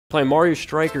Playing Mario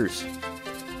Strikers.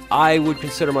 I would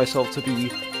consider myself to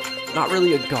be not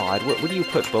really a god. What do you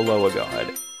put below a god?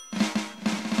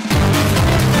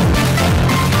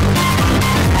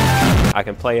 I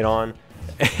can play it on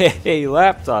a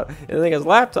laptop. And the thing is,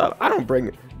 laptop, I don't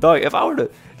bring... Dog, if I were to...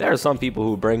 There are some people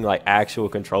who bring, like, actual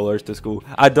controllers to school.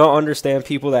 I don't understand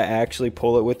people that actually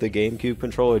pull it with the GameCube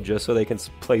controller just so they can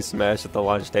play Smash at the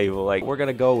lunch table. Like, we're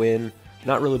gonna go in,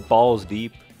 not really balls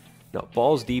deep. No,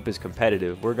 balls deep is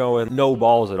competitive. We're going no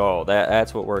balls at all.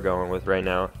 That's what we're going with right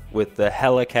now, with the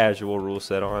hella casual rule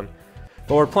set on.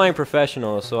 But we're playing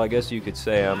professional, so I guess you could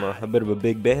say I'm a bit of a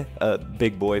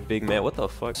big boy, big man. What the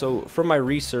fuck? So from my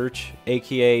research,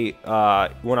 aka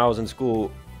when I was in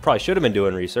school, probably should have been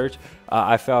doing research,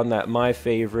 I found that my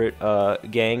favorite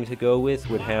gang to go with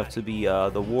would have to be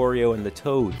the Wario and the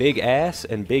Toad. Big ass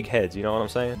and big heads, you know what I'm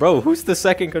saying? Bro, who's the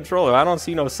second controller? I don't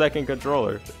see no second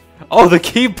controller. Oh, the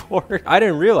keyboard. I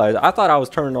didn't realize. I thought I was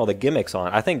turning all the gimmicks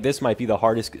on. I think this might be the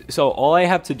hardest. So all I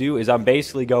have to do is I'm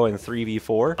basically going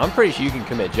 3v4. I'm pretty sure you can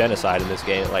commit genocide in this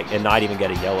game, like, and not even get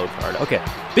a yellow card. Okay,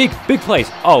 big plays.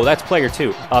 Oh, that's player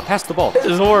 2. Pass the ball. This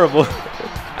is horrible.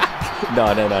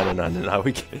 No.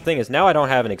 The thing is, now I don't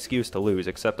have an excuse to lose,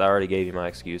 except I already gave you my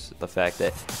excuse. The fact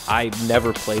that I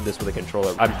never played this with a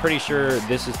controller. I'm pretty sure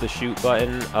this is the shoot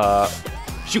button.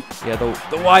 Shoot. Yeah,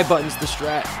 the Y button's the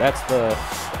strat. That's the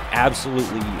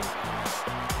absolutely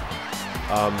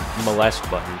molest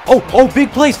button. Oh,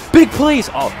 big plays.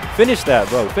 Oh, finish that,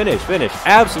 bro. Finish.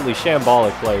 Absolutely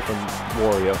shambolic play from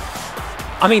Wario.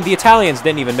 I mean, the Italians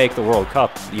didn't even make the World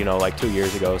Cup, you know, like 2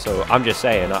 years ago, so I'm just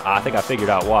saying, I think I figured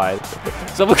out why.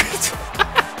 So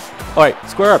alright,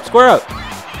 square up.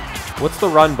 What's the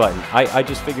run button? I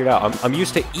just figured out. I'm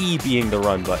used to E being the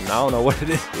run button. I don't know what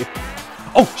it is.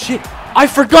 Oh, shit. I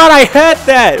forgot I had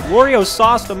that! Wario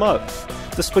sauced him up.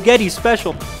 The spaghetti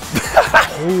special.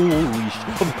 Holy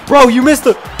shit. Bro, you missed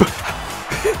the...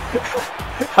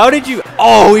 How did you...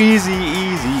 Oh, easy.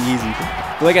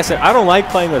 Like I said, I don't like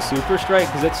playing a Super Strike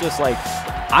because it's just like...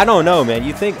 I don't know, man.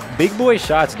 You think big boy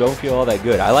shots don't feel all that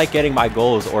good. I like getting my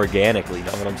goals organically, you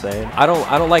know what I'm saying? I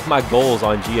don't like my goals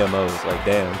on GMOs. Like,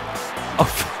 damn.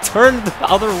 Oh, turn the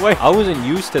other way. I wasn't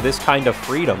used to this kind of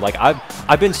freedom. Like,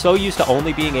 I've been so used to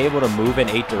only being able to move in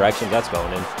 8 directions. That's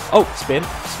going in. Oh, spin.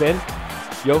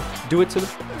 Yo, do it.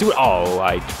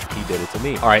 Oh, he did it to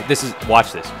me. All right,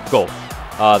 watch this. Goal.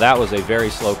 That was a very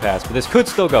slow pass, but this could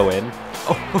still go in.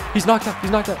 Oh, he's knocked out.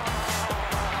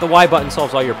 The Y button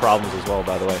solves all your problems as well,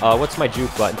 by the way. What's my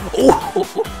juke button?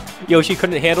 Oh, Yoshi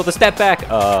couldn't handle the step back.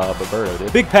 But Birdo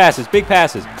did. Big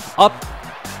passes. Up.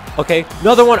 Okay,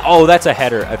 another one. Oh, that's a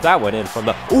header. If that went in from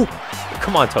the... Ooh,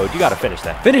 come on, Toad. You got to finish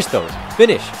that. Finish those.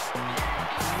 Finish.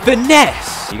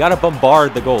 Finesse. You got to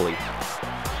bombard the goalie.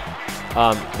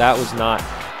 That was not...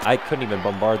 I couldn't even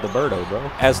bombard the Birdo,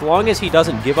 bro. As long as he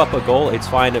doesn't give up a goal, it's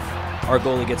fine if our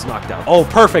goalie gets knocked out. Oh,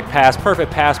 perfect pass,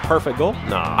 perfect goal.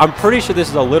 Nah, I'm pretty sure this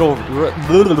is a literal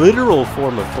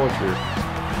form of torture.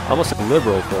 Almost a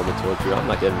liberal form of torture. I'm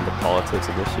not getting into politics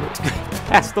of this shit.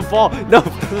 Pass the ball. No,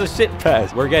 this is a shit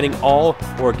pass. We're getting all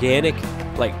organic,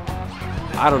 like,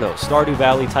 I don't know, Stardew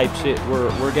Valley type shit.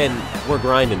 We're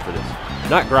grinding for this.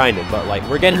 Not grinding, but like,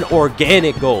 we're getting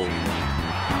organic goals.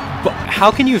 But how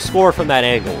can you score from that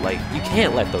angle? Like, you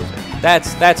can't let those in.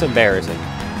 That's embarrassing.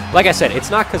 Like I said, it's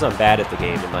not because I'm bad at the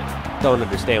game and like don't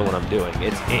understand what I'm doing.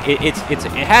 It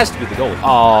has to be the goalie.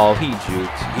 Oh, he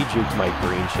juked my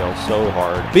green shell so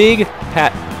hard. Big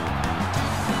pat.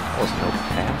 That was no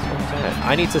pass. What was that?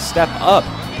 I need to step up.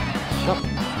 Shut up.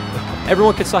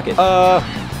 Everyone can suck it.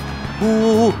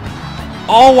 Ooh.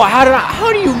 Oh,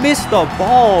 how do you miss the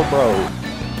ball, bro?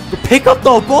 Pick up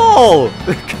the ball.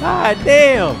 God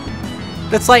damn.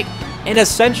 That's like an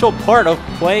essential part of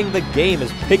playing the game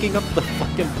is picking up the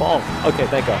fucking ball. Okay,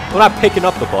 thank God. We're not picking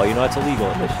up the ball, you know, it's illegal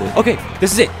in this shit. Okay,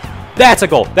 this is it. That's a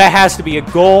goal. That has to be a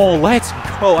goal. Let's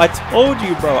go. I told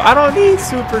you, bro. I don't need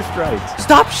super strikes.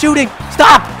 Stop shooting.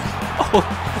 Stop.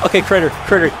 Oh, okay, Critter,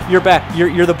 you're back.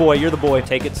 You're the boy.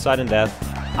 Take it, sudden death.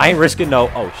 I ain't risking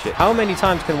no. Oh, shit. How many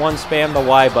times can one spam the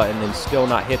Y button and still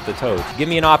not hit the Toad? Give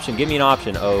me an option.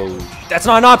 Oh, that's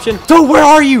not an option. Toad, where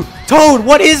are you? Toad,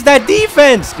 what is that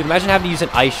defense? Dude, imagine having to use an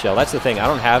ice shell. That's the thing. I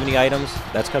don't have any items.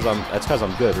 That's because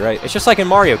I'm good, right? It's just like in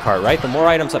Mario Kart, right? The more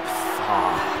items up.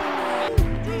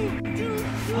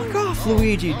 Fuck off,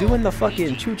 Luigi, doing the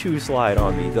fucking choo-choo slide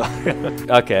on me, dog.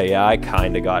 Okay, yeah, I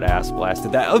kind of got ass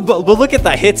blasted. But look at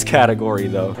the hits category,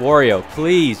 though. Wario,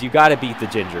 please, you got to beat the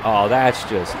Ginger. Oh, that's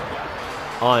just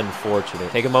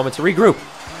unfortunate. Take a moment to regroup.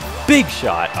 Big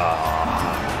shot.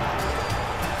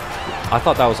 I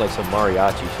thought that was like some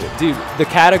mariachi shit. Dude, the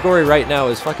category right now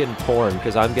is fucking porn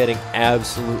because I'm getting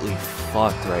absolutely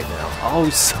fucked right now. Oh,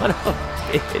 son of a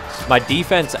bitch. My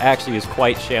defense actually is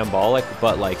quite shambolic,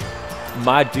 but like,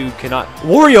 my dude cannot...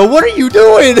 Wario, what are you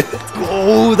doing?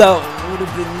 Oh, that would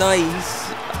have been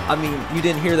nice. I mean, you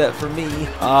didn't hear that from me.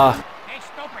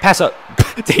 Pass up.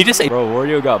 Did he just say... Bro,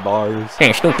 Wario got bars.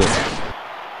 Hey, stupid.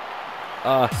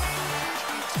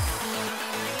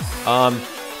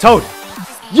 Toad.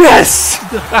 Yes!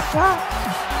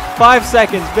 5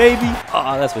 seconds, baby.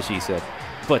 Oh, that's what she said.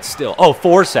 But still. Oh,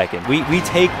 4 seconds. We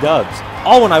take dubs.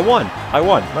 Oh, and I won.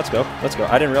 Let's go. Let's go.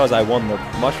 I didn't realize I won the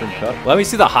mushroom cup. Let me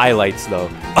see the highlights, though.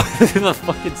 The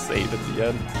fucking save at the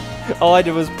end. All I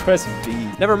did was press B.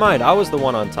 Never mind. I was the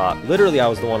one on top. Literally, I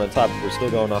was the one on top. We're still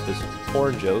going off this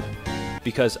porn joke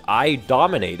because I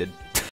dominated.